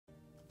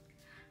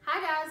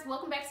Hi guys,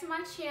 welcome back to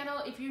my channel.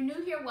 If you're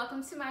new here,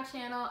 welcome to my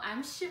channel.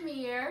 I'm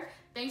Shimere.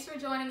 Thanks for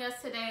joining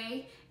us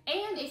today.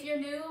 And if you're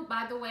new,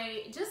 by the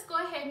way, just go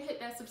ahead and hit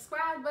that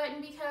subscribe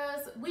button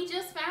because we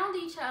just found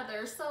each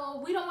other,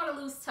 so we don't want to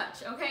lose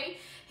touch, okay?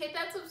 Hit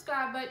that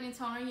subscribe button and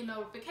turn on your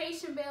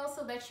notification bell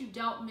so that you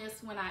don't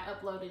miss when I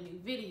upload a new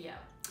video.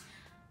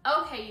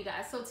 Okay, you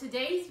guys, so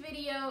today's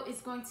video is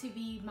going to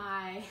be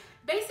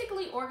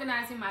basically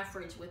organizing my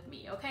fridge with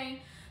me,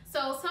 okay?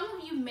 So some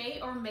of you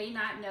may or may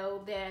not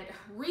know that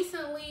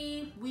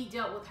recently we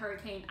dealt with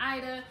Hurricane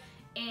Ida,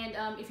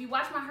 and if you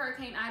watch my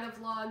Hurricane Ida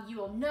vlog, you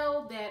will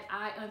know that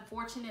I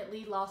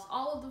unfortunately lost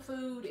all of the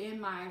food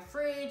in my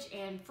fridge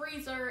and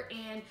freezer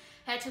and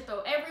had to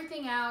throw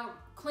everything out,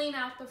 clean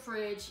out the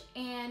fridge,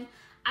 and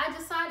I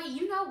decided,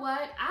 you know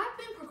what, I've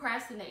been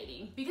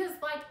procrastinating because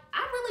I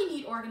really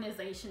need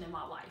organization in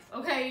my life,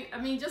 okay? I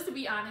mean, just to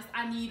be honest,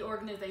 I need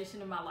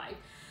organization in my life.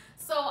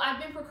 So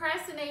I've been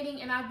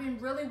procrastinating and I've been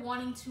really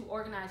wanting to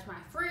organize my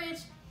fridge.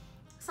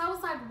 So I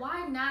was like,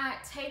 why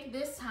not take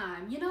this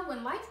time? You know,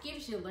 when life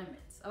gives you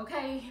lemons,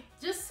 okay?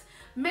 Just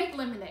make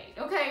lemonade,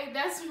 okay?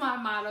 That's my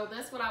motto.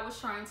 That's what I was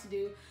trying to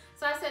do.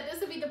 So I said this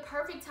would be the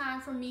perfect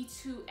time for me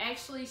to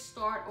actually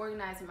start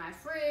organizing my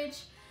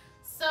fridge.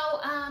 So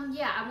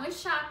yeah, I went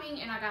shopping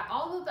and I got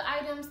all of the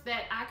items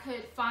that I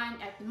could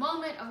find at the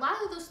moment. A lot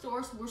of the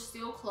stores were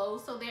still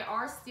closed, so there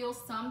are still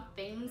some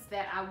things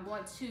that I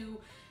want to,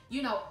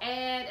 you know,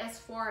 add as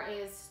far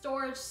as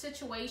storage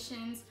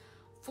situations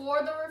for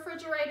the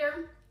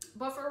refrigerator.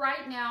 But for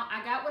right now,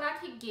 I got what I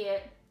could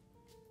get,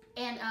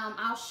 and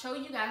I'll show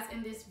you guys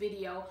in this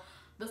video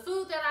the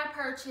food that I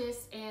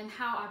purchased and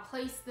how I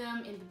placed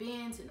them in the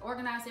bins and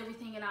organized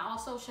everything. And I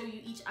also show you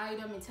each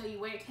item and tell you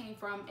where it came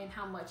from and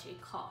how much it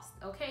cost,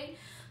 okay?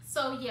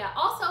 So yeah,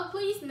 also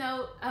please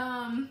note,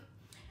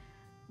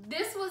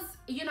 this was,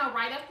 you know,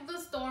 right after the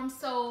storm.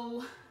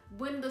 So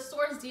when the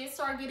stores did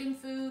start getting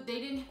food, they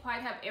didn't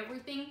quite have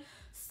everything.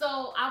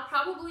 So I'll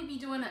probably be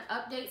doing an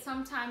update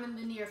sometime in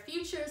the near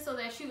future so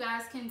that you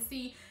guys can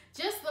see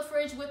just the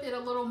fridge with it a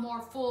little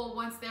more full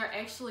once there are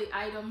actually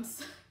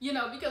items, you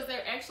know, because there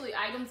are actually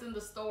items in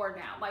the store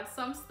now. Like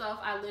some stuff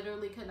I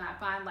literally could not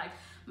find, like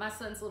my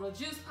son's little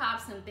juice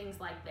pops and things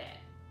like that.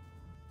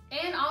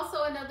 And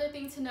also another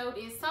thing to note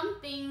is some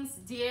things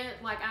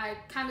I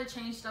kind of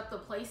changed up the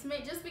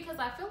placement just because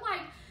I feel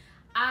like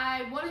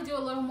I want to do a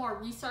little more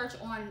research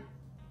on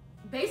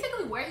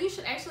basically where you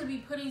should actually be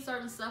putting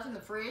certain stuff in the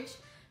fridge,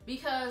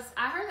 because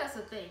I heard that's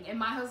a thing and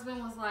my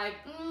husband was like,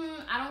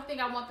 I don't think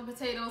I want the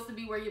potatoes to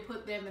be where you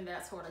put them and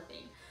that sort of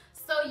thing.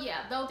 So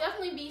yeah, there'll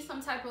definitely be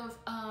some type of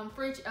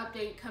fridge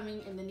update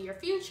coming in the near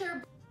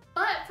future.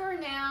 But for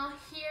now,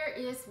 here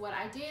is what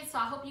I did. So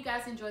I hope you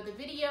guys enjoyed the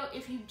video.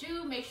 If you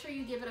do, make sure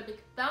you give it a big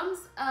thumbs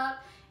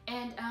up,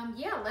 and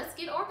yeah, let's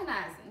get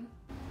organizing.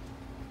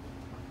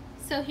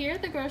 So here are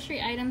the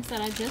grocery items that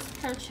I just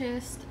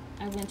purchased.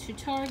 I went to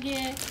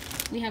Target.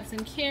 We have some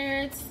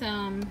carrots,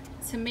 some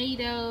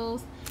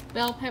tomatoes,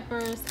 bell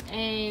peppers,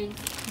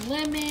 eggs,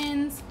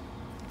 lemons,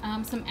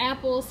 some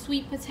apples,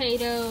 sweet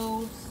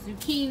potatoes,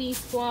 zucchini,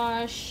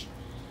 squash,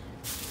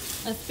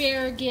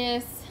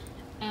 asparagus,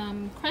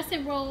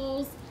 crescent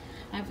rolls.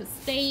 I have a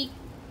steak,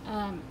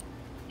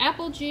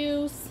 apple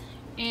juice,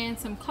 and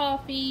some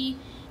coffee,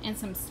 and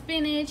some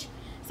spinach.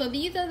 So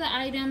these are the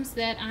items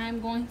that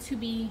I'm going to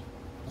be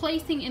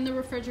placing in the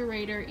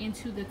refrigerator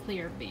into the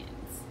clear bins.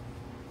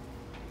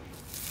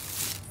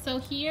 So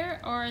here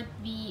are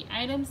the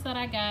items that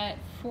I got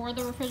for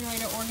the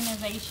refrigerator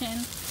organization.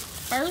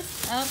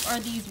 First up are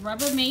these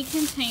Rubbermaid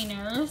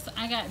containers.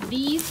 I got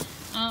these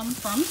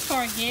from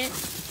Target.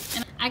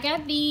 And I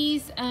got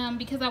these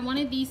because I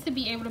wanted these to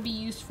be able to be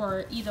used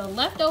for either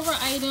leftover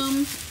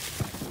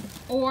items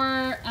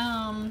or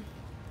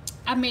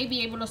I may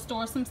be able to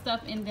store some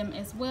stuff in them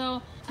as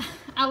well.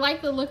 I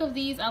like the look of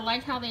these. I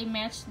like how they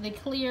match the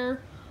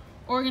clear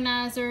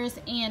organizers,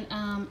 and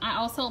I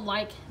also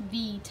like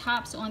the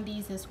tops on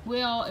these as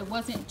well. It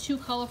wasn't too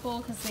colorful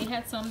because they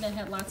had some that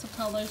had lots of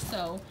colors.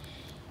 So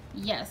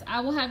yes,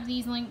 I will have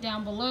these linked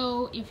down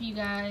below if you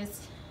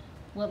guys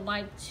would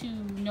like to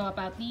know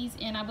about these,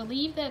 and I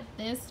believe that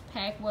this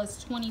pack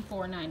was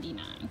 $24.99.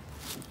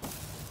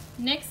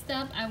 Next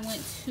up, I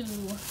went to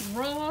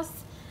Ross.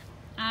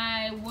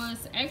 I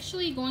was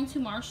actually going to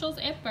Marshall's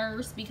at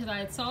first because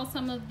I saw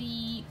some of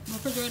the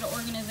refrigerator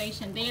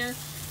organization there,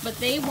 but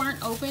they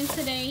weren't open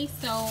today,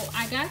 so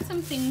I got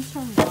some things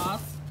from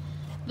Ross.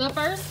 The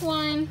first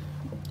one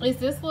is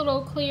this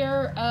little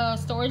clear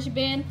storage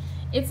bin.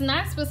 It's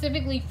not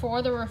specifically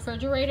for the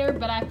refrigerator,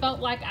 but I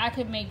felt like I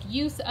could make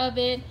use of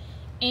it.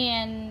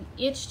 And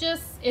it's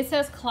just, it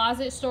says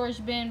closet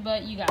storage bin,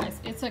 but you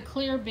guys, it's a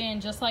clear bin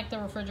just like the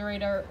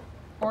refrigerator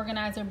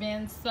organizer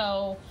bin.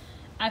 So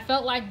I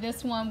felt like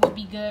this one would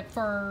be good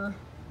for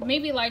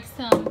maybe like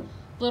some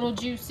little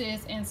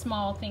juices and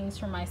small things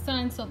for my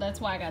son, so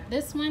that's why I got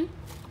this one.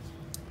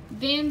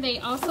 Then they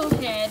also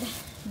had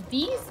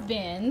these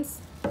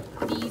bins,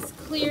 these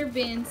clear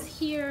bins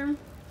here.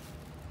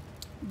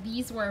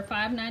 These were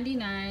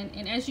 $5.99,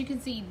 and as you can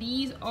see,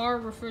 these are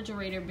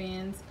refrigerator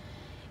bins.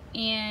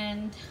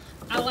 and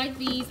I like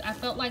these. I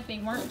felt like they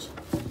weren't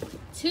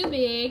too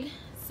big,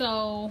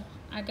 so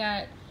I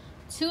got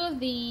 2 of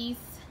these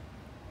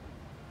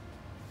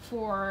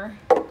for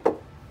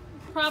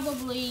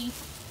probably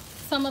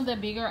some of the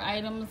bigger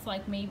items,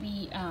 like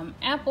maybe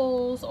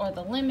apples or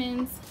the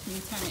lemons. Let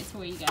me turn it to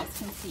where you guys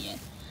can see it.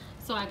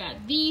 So I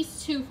got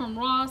these 2 from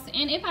Ross,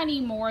 and if I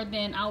need more,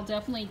 then I'll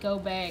definitely go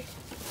back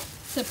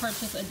to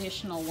purchase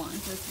additional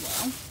ones as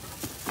well.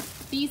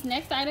 These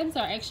next items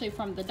are actually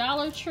from the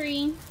Dollar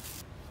Tree.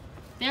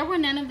 There were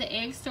none of the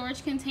egg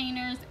storage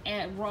containers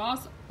at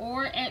Ross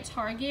or at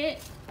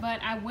Target,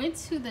 but I went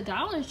to the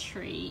Dollar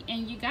Tree,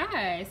 and you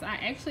guys, I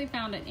actually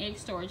found an egg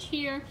storage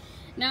here.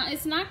 Now,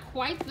 it's not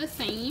quite the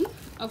same.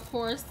 Of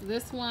course,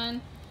 this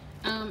one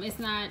is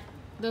not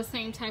the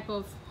same type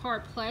of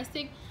hard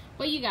plastic,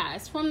 but you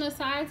guys, from the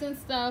sides and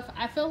stuff,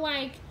 I feel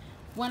like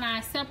when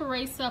I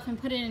separate stuff and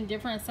put it in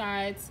different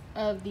sides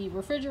of the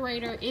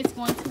refrigerator, it's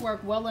going to work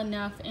well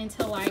enough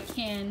until I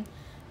can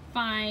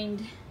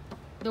find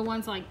the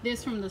ones like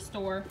this from the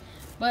store.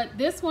 But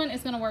this one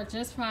is going to work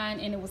just fine,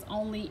 and it was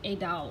only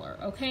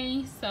 $1.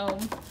 Okay, so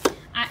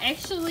I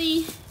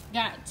actually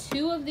got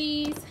 2 of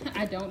these.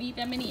 I don't eat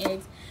that many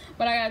eggs,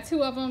 but I got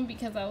 2 of them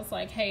because I was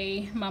like,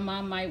 hey, my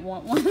mom might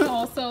want one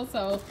also,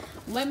 so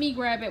let me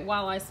grab it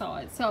while I saw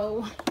it.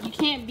 So you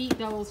can't beat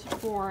those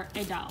for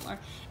 $1,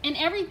 and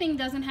everything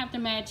doesn't have to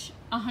match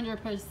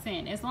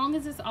 100%. As long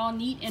as it's all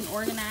neat and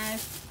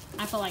organized,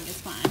 I feel like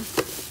it's fine.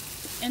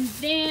 And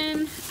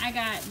then I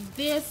got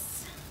this,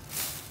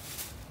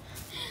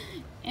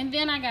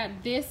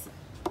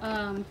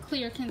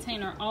 clear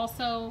container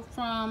also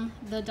from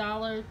the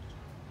Dollar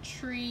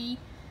Tree,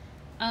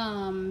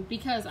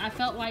 because I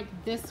felt like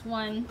this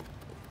one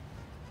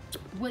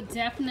would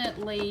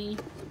definitely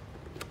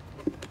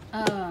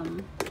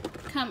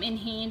come in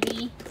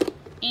handy,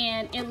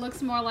 and it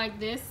looks more like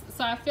this.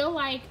 So I feel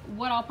like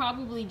what I'll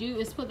probably do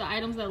is put the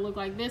items that look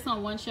like this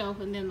on one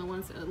shelf, and then the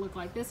ones that look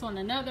like this on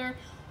another,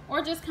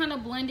 or just kind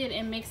of blend it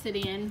and mix it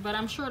in, but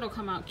I'm sure it'll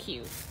come out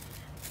cute.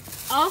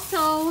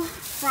 Also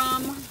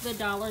from the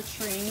Dollar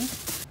Tree,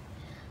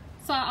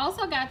 so I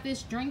also got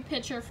this drink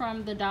pitcher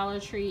from the Dollar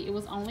Tree. It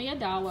was only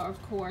 $1,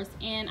 of course,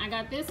 and I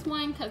got this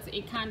one because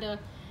it kind of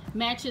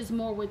matches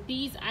more with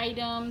these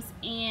items,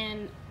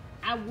 and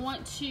I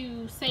want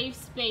to save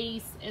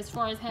space as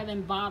far as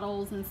having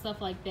bottles and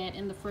stuff like that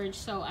in the fridge,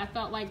 so I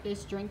felt like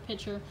this drink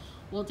pitcher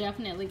will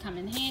definitely come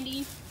in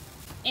handy.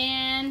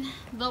 And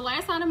the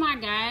last item I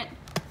got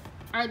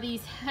are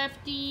these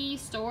hefty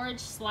storage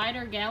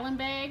slider gallon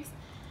bags.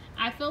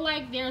 I feel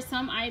like there are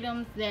some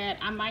items that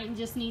I might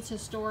just need to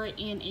store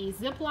in a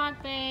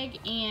Ziploc bag,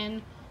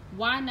 and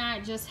why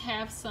not just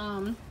have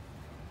some,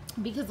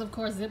 because of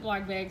course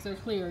Ziploc bags are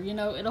clear, you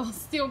know, it'll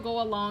still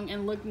go along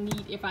and look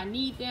neat if I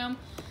need them.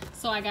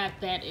 So I got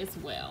that as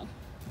well.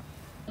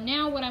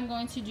 Now what I'm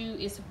going to do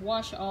is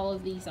wash all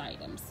of these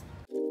items.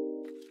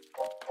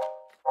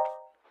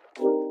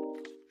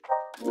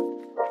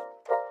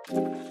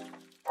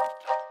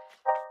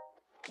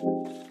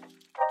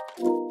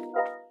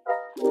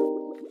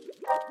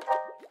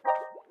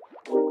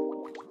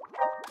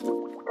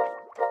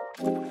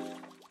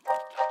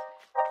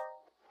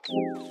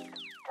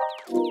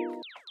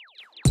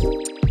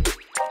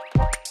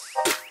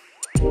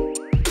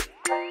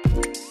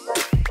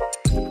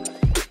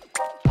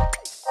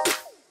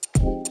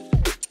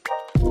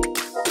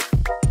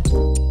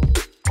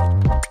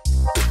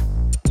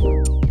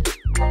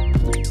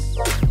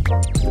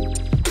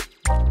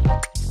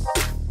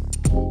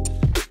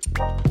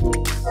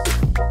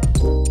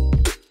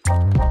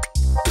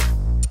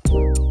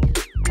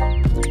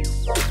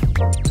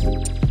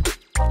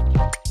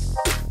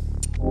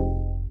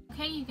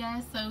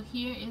 So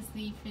here is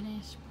the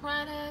finished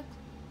product.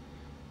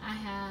 I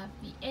have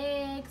the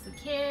eggs, the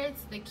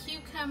carrots, the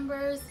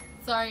cucumbers,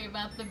 sorry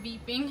about the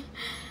beeping,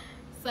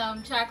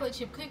 some chocolate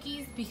chip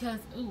cookies because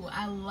ooh,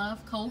 I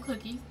love cold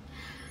cookies,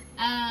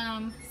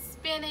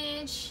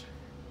 spinach,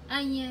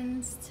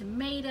 onions,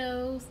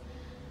 tomatoes,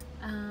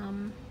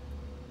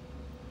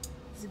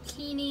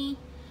 zucchini.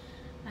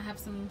 I have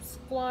some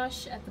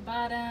squash at the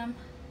bottom,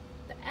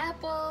 the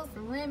apples,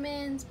 the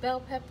lemons, bell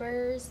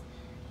peppers,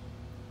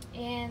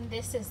 and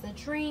this is the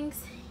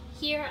drinks.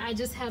 Here I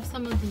just have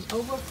some of the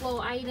overflow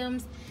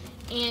items,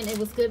 and it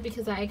was good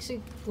because I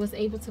actually was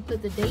able to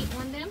put the date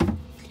on them.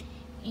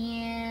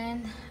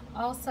 And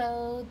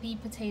also the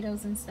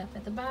potatoes and stuff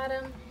at the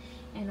bottom.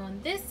 And on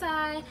this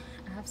side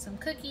I have some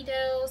cookie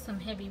dough, some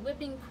heavy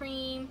whipping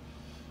cream,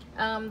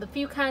 the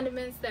few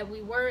condiments that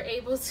we were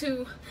able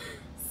to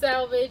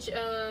salvage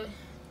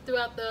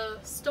throughout the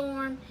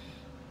storm.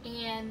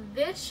 And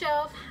this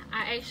shelf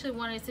I actually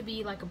wanted to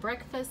be like a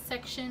breakfast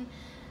section.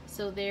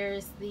 So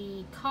there's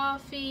the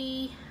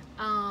coffee,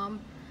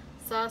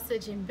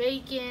 sausage and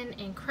bacon,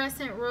 and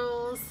crescent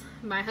rolls.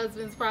 My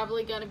husband's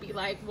probably gonna be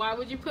like, why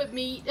would you put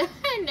meat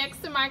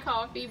next to my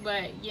coffee?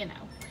 But you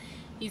know,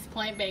 he's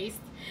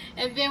plant-based.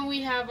 And then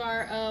we have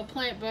our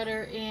plant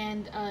butter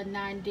and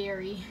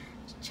non-dairy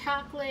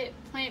chocolate,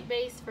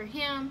 plant-based for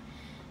him.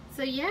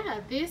 So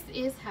yeah, this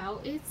is how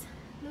it's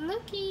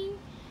looking.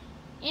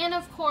 And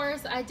of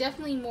course, I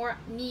definitely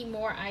need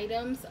more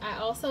items. I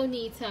also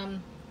need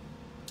some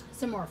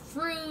more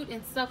fruit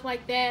and stuff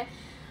like that.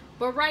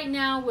 But right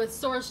now, with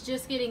stores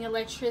just getting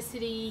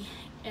electricity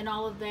and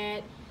all of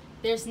that,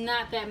 there's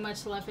not that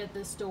much left at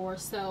the store.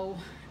 So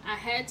I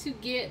had to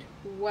get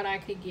what I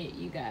could get,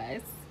 you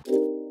guys.